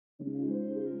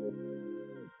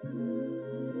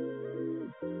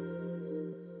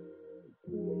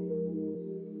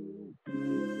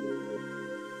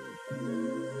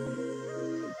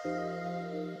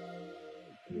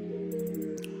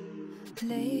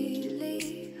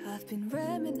Lately, I've been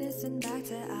reminiscing back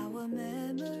to our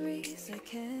memories. I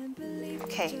can't believe.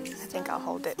 Okay, I think I'll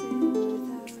hold it.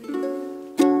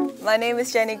 My name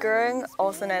is Jeni Gurung,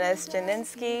 also known as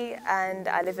Jeninski, and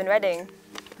I live in Reading.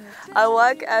 I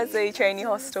work as a trainee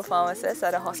hospital pharmacist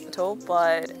at a hospital,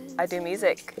 but I do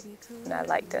music, and I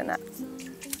like doing that.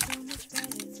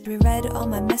 Reread all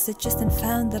my messages and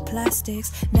found the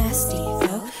plastics nasty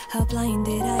though. How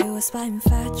blinded I was by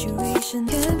infatuation.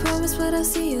 Can't promise but I'll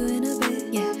see you in a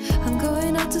bit. Yeah, I'm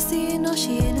going out to see you, know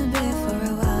she in a bit. For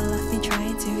a while I've been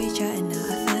trying to reach out and now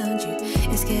I found you.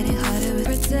 It's getting harder to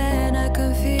pretend I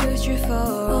confused you for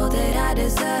all that I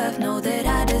deserve. Know that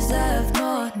I deserve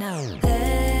more now.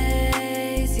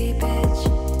 Lazy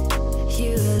bitch,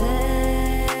 you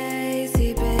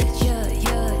lazy bitch,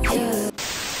 yeah.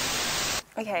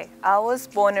 Okay, I was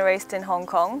born and raised in Hong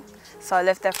Kong, so I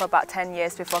lived there for about 10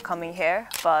 years before coming here,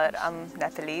 but I'm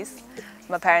Nepalese.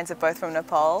 My parents are both from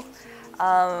Nepal.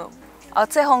 I'd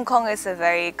say Hong Kong is a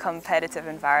very competitive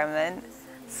environment,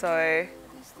 so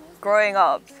growing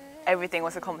up, everything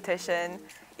was a competition.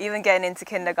 Even getting into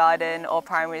kindergarten or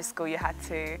primary school, you had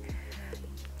to,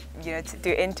 to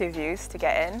do interviews to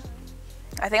get in.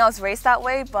 I think I was raised that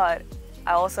way, but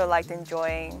I also liked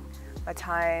enjoying my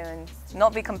time and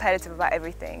not be competitive about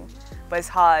everything. But it's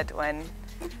hard when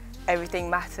everything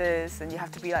matters and you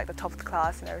have to be like the top of the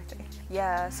class and everything.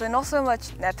 Yeah, so not so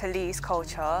much Nepalese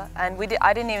culture, and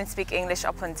I didn't even speak English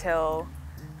up until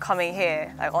coming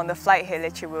here. Like on the flight here,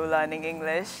 literally we were learning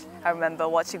English. I remember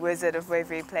watching Wizard of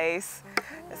Waverly Place.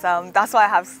 That's why I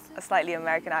have a slightly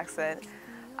American accent.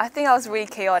 I think I was really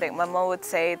chaotic. My mom would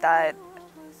say that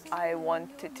I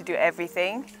wanted to do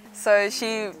everything. So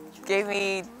she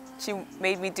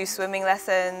made me do swimming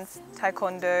lessons,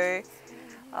 taekwondo,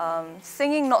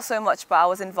 singing not so much, but I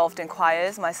was involved in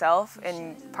choirs myself.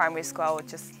 In primary school I would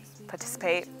just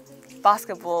participate.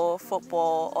 Basketball,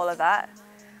 football, all of that.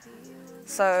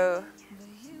 So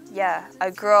yeah, I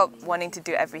grew up wanting to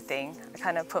do everything. I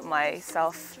kind of put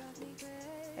myself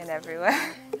in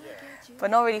everywhere,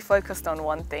 but not really focused on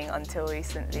one thing until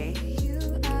recently.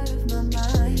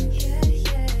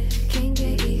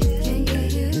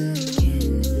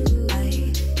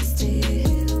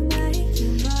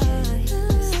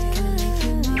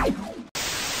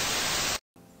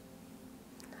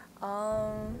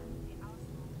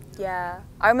 Yeah,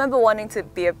 I remember wanting to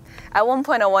be at one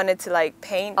point I wanted to like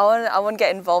paint. I want to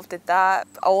get involved with that.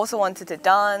 I also wanted to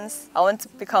dance. I wanted to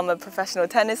become a professional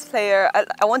tennis player.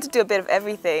 I wanted to do a bit of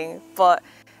everything, but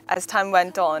as time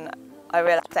went on, I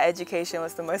realized that education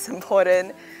was the most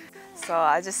important. So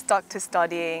I just stuck to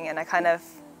studying and I kind of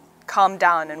calmed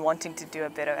down and wanting to do a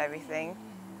bit of everything.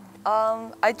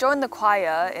 I joined the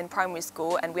choir in primary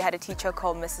school and we had a teacher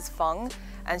called Mrs. Fung,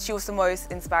 and she was the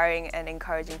most inspiring and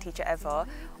encouraging teacher ever.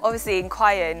 Obviously in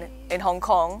choir in Hong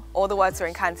Kong, all the words were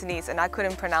in Cantonese and I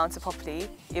couldn't pronounce it properly,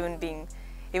 even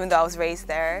though I was raised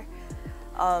there.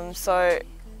 So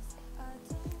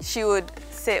she would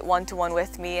sit one-to-one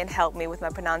with me and help me with my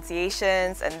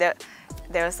pronunciations, and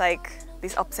there was like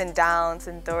these ups and downs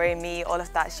and do, re, mi, all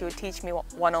of that. She would teach me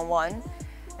one-on-one.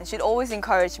 And she'd always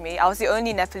encourage me. I was the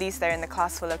only Nepalese there in the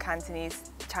class full of Cantonese,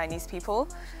 Chinese people.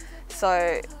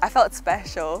 So I felt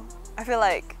special. I feel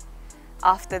like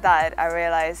after that, I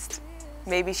realized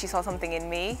maybe she saw something in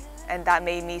me and that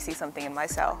made me see something in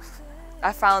myself.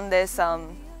 I found this,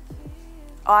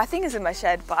 I think it's in my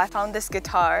shed, but I found this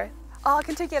guitar. Oh, I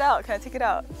can take it out. Can I take it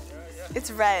out? Yeah. It's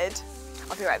red.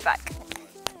 I'll be right back.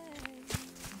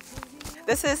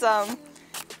 This is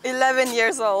 11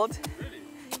 years old.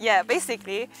 Yeah,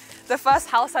 basically, the first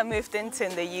house I moved into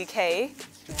in the UK,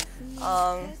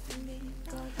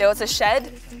 there was a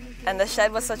shed, and the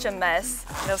shed was such a mess.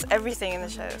 There was everything in the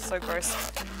shed, it was so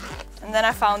gross. And then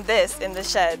I found this in the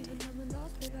shed.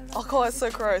 Oh God, it's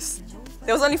so gross.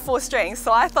 There was only 4 strings,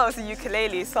 so I thought it was a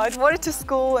ukulele. So I brought it to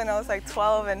school and I was like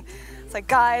 12, and it's like,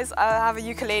 guys, I have a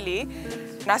ukulele.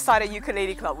 And I started a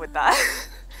ukulele club with that.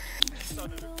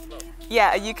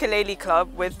 Yeah, a ukulele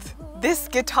club with this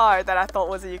guitar that I thought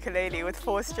was a ukulele with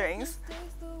 4 strings.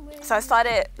 So I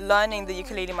started learning the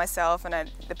ukulele myself, and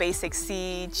the basic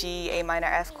C, G, A minor,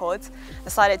 F chords. I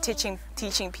started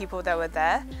teaching people that were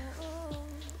there.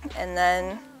 And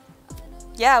then,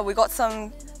 yeah,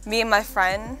 me and my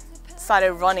friend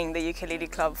started running the ukulele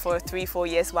club for 3-4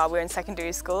 years while we were in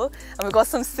secondary school. And we got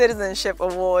some citizenship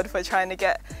award for trying to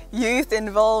get youth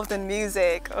involved in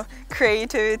music or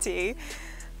creativity.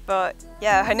 But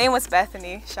yeah, her name was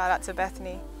Bethany. Shout out to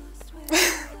Bethany.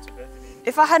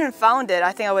 If I hadn't found it,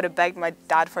 I think I would have begged my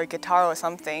dad for a guitar or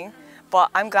something. But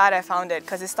I'm glad I found it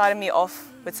because it started me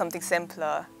off with something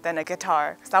simpler than a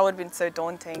guitar. Because that would have been so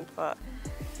daunting. But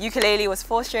ukulele was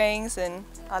 4 strings and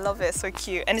I love it, it's so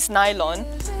cute. And it's nylon.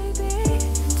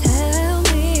 Tell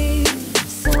me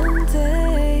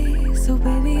someday, so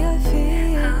baby I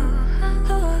feel,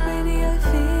 oh baby I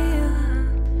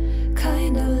feel,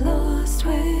 kinda lost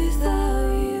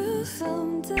without you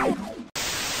someday.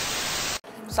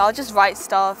 So I'll just write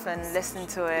stuff and listen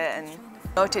to it and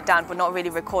note it down but not really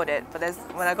record it. But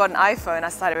when I got an iPhone, I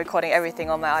started recording everything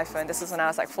on my iPhone. This was when I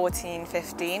was like 14,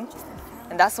 15.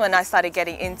 And that's when I started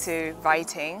getting into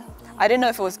writing. I didn't know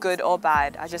if it was good or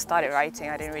bad. I just started writing,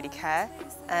 I didn't really care.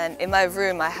 And in my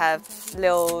room I have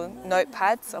little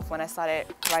notepads of when I started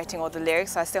writing all the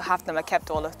lyrics. So I still have them, I kept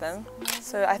all of them.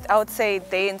 So I would say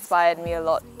they inspired me a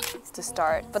lot to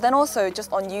start. But then also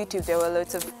just on YouTube there were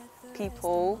loads of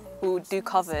people who do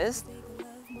covers.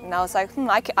 And I was like,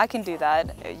 I can do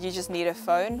that. You just need a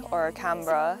phone or a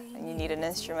camera and you need an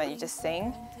instrument, you just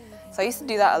sing. So I used to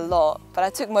do that a lot, but I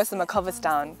took most of my covers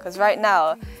down because right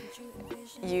now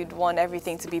you'd want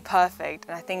everything to be perfect,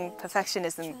 and I think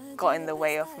perfectionism got in the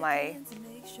way of my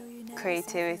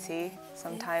creativity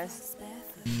sometimes.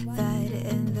 That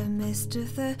in the midst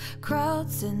of the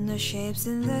crowds and the shapes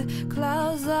in the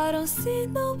clouds, I don't see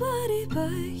nobody but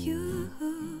you.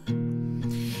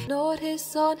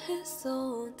 Notice on his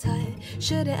own time,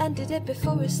 should've ended it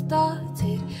before it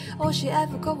started. All she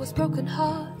ever got was broken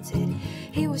hearted.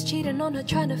 He was cheating on her,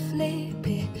 trying to flip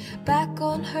it back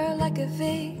on her like a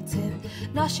victim.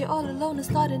 Now she all alone and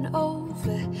starting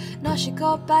over. Now she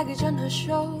got baggage on her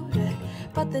shoulder,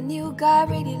 but the new guy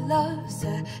really loves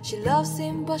her. She loves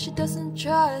him but she doesn't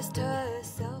trust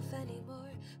herself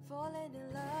anymore. Falling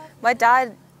in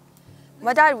love.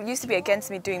 My dad used to be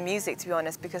against me doing music, to be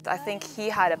honest, because I think he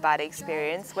had a bad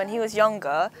experience. When he was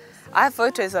younger, I have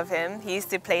photos of him. He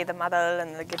used to play the madal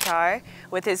and the guitar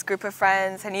with his group of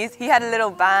friends, and he had a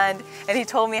little band, and he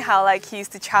told me how like he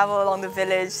used to travel along the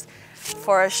village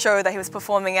for a show that he was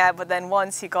performing at, but then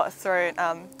once he got thrown,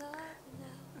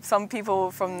 some people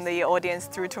from the audience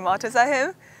threw tomatoes at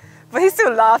him, but he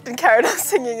still laughed and carried on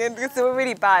singing, and because they were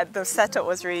really bad. The setup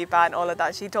was really bad and all of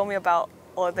that. He told me about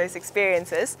all of those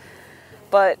experiences.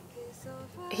 But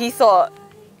he thought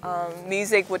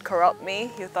music would corrupt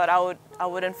me. He thought I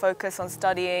wouldn't focus on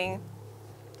studying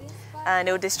and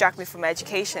it would distract me from my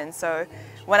education. So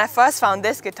when I first found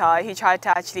this guitar, he tried to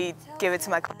actually give it to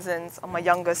my cousins or my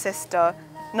younger sister.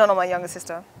 No, not my younger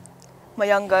sister. My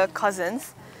younger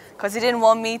cousins, because he didn't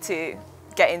want me to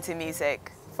get into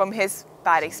music from his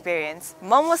bad experience.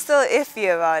 Mum was still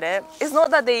iffy about it. It's not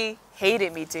that they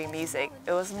hated me doing music.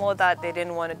 It was more that they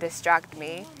didn't want to distract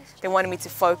me. They wanted me to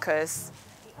focus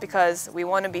because we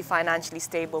want to be financially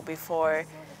stable before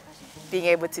being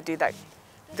able to do that,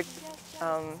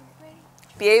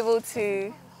 be able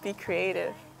to be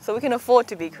creative. So we can afford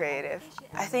to be creative.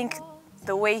 I think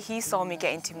the way he saw me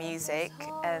get into music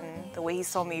and the way he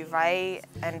saw me write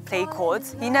and play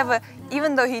chords, he never,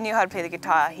 even though he knew how to play the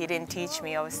guitar, he didn't teach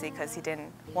me obviously because he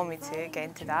didn't want me to get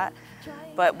into that.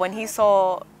 But when he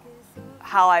saw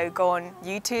how I go on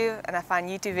YouTube and I find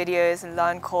YouTube videos and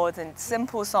learn chords and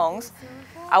simple songs,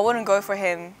 I wouldn't go to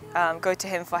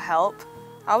him for help.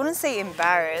 I wouldn't say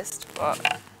embarrassed,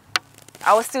 but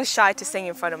I was still shy to sing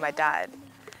in front of my dad.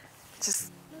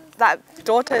 Just that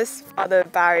daughter's father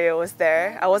barrier was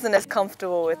there. I wasn't as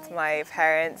comfortable with my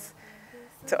parents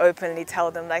to openly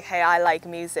tell them like, hey, I like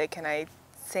music and I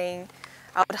sing.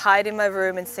 I would hide in my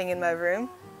room and sing in my room.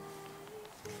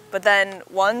 But then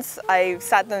once I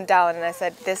sat them down and I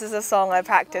said, this is a song I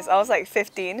practice. I was like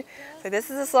 15. So this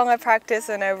is a song I practice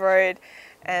and I wrote.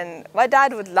 And my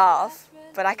dad would laugh,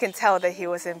 but I can tell that he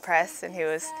was impressed and he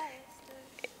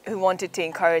wanted to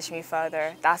encourage me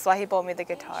further. That's why he bought me the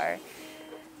guitar.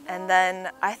 And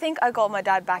then I think I got my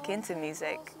dad back into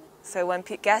music. So when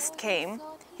guests came,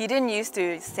 he didn't used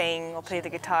to sing or play the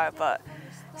guitar, but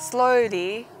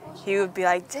slowly he would be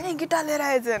like, Jeni, guitar le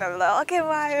raha hai, and I'm like, okay,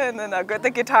 bye. And then I'll get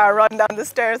the guitar, run down the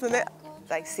stairs, and then,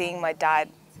 like seeing my dad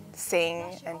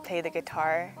sing and play the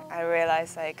guitar, I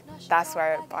realized like that's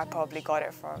where I probably got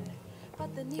it from.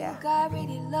 But the new guy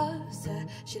really loves her.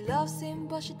 She loves him,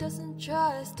 but she doesn't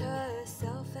trust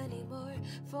herself anymore.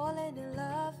 Falling in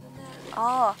love now.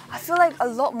 Oh, I feel like a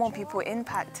lot more people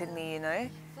impacted me, you know?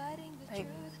 Like,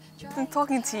 from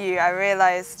talking to you, I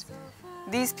realized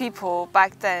these people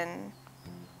back then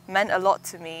meant a lot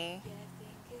to me.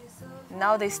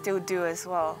 Now they still do as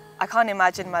well. I can't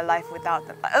imagine my life without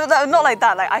them. Not like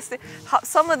that, like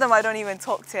some of them I don't even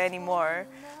talk to anymore.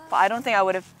 But I don't think I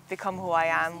would have become who I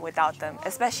am without them,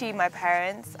 especially my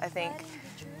parents. I think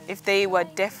if they were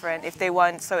different, if they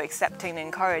weren't so accepting and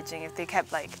encouraging, if they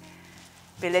kept like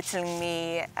belittling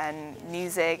me and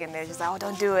music and they're just like, oh,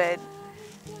 don't do it,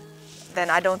 then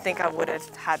I don't think I would have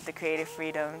had the creative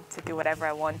freedom to do whatever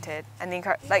I wanted. And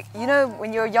like, you know,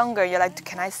 when you're younger, you're like,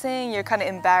 can I sing? You're kind of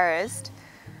embarrassed.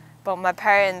 But my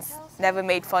parents never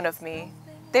made fun of me.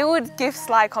 They would give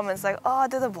sly comments like, oh,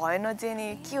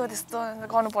 Jeni,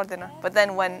 but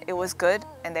then when it was good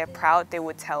and they're proud, they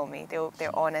would tell me.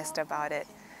 They're honest about it.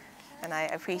 And I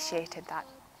appreciated that.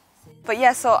 But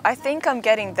yeah, so I think I'm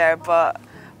getting there, but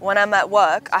when I'm at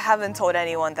work, I haven't told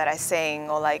anyone that I sing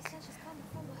or like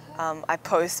I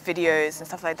post videos and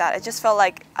stuff like that. It just felt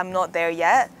like I'm not there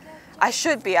yet. I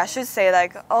should be. I should say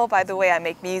like, oh, by the way, I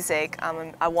make music.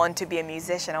 I want to be a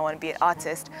musician. I want to be an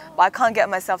artist. But I can't get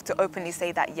myself to openly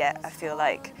say that yet. I feel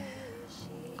like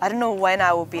I don't know when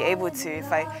I will be able to,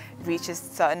 if I reach a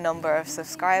certain number of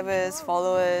subscribers,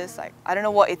 followers. Like, I don't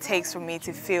know what it takes for me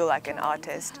to feel like an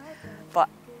artist. But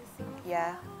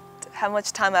yeah, how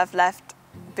much time I've left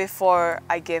before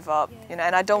I give up, you know,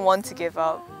 and I don't want to give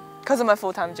up because of my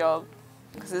full-time job,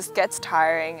 because this gets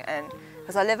tiring, and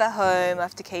because I live at home, I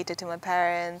have to cater to my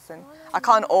parents, and I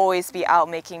can't always be out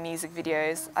making music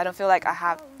videos. I don't feel like I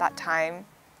have that time.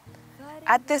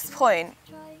 At this point,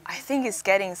 I think it's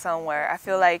getting somewhere. I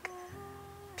feel like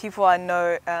people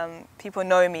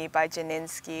know me by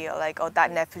Jeninski, or like, oh,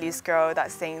 that Nepalese girl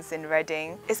that sings in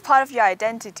Reading. It's part of your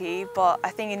identity, but I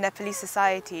think in Nepalese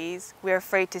societies, we're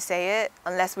afraid to say it.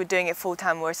 Unless we're doing it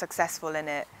full-time, we're successful in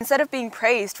it. Instead of being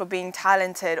praised for being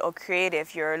talented or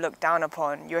creative, you're looked down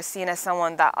upon. You're seen as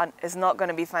someone that is not going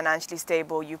to be financially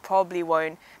stable. You probably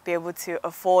won't be able to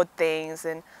afford things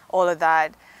and all of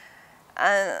that.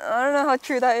 And I don't know how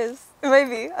true that is.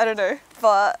 Maybe, I don't know.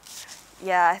 But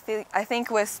yeah, I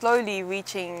think we're slowly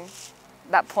reaching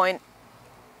that point,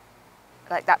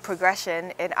 like that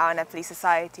progression in our Nepalese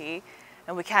society,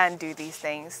 and we can do these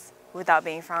things without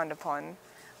being frowned upon.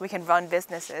 We can run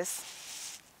businesses.